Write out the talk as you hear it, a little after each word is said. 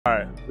All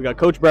right, we got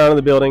Coach Brown in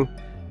the building.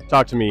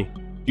 Talk to me.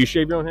 Do you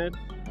shave your own head?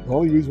 The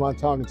only reason why I'm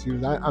talking to you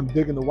is I'm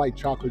digging the white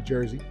chocolate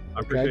jersey. I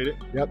appreciate it.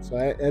 Yep.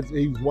 So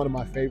he's one of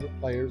my favorite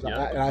players.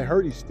 Yep. And I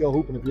heard he's still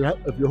hooping. If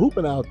you're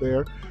hooping out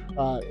there,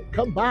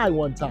 come by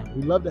one time.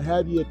 We'd love to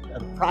have you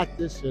at a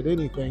practice, at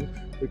anything,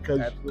 because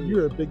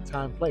you're a big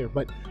time player.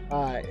 But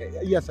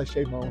yes, I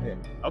shave my own head.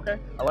 Okay,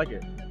 I like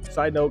it.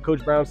 Side note: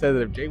 Coach Brown said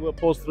that if J. Will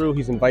pulls through,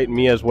 he's inviting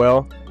me as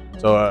well.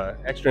 So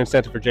extra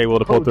incentive for J. Will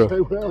to pull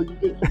through. Well,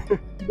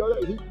 you know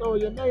that he's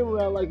throwing your name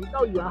around like he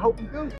know you. I hope you do.